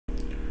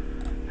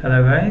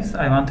Hello guys,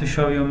 I want to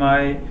show you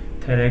my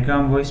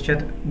Telegram voice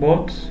chat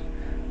bot.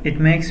 It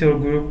makes your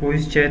group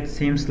voice chat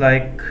seems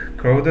like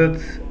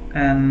crowded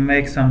and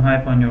makes some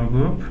hype on your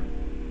group.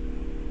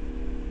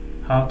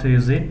 How to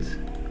use it,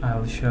 I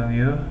will show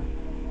you.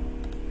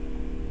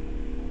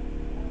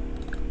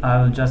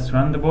 I will just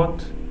run the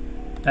bot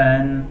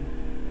and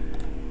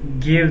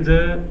give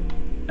the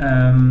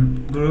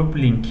group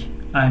link,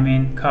 I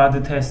mean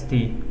KD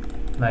testi,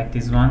 like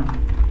this one.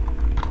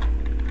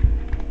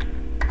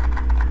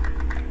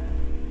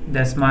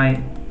 That's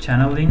my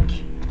channel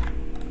link.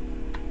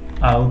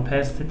 I'll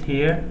paste it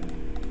here,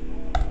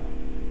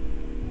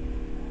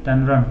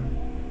 then run.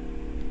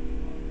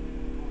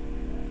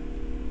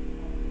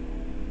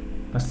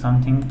 But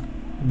something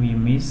we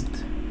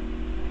missed.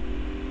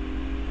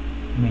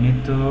 We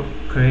need to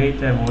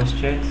create a voice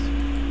chat.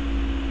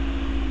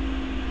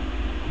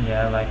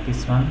 Yeah, like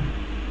this one.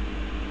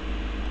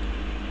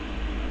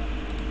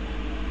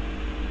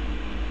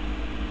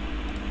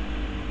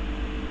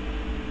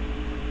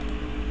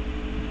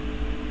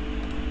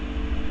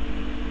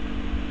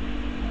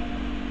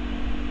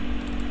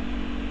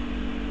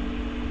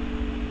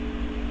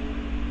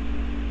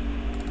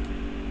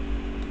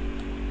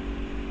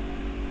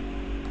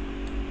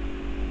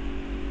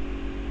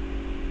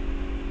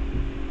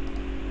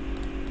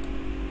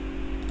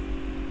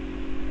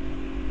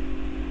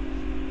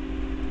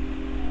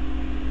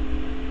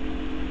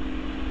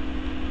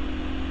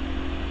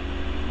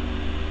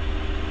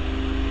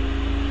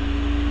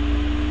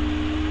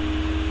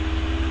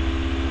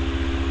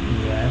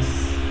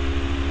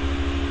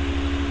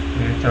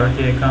 Here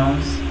 30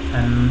 accounts,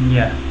 and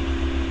yeah,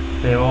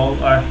 they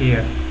all are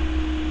here.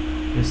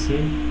 You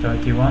see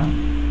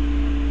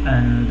 31,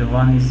 and the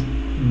one is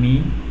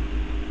me,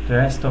 the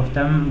rest of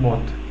them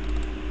bot.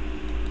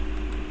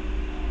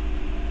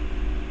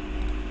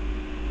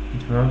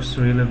 It works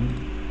really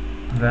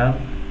well.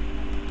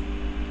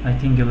 I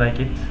think you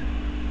like it.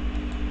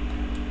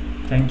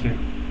 Thank you.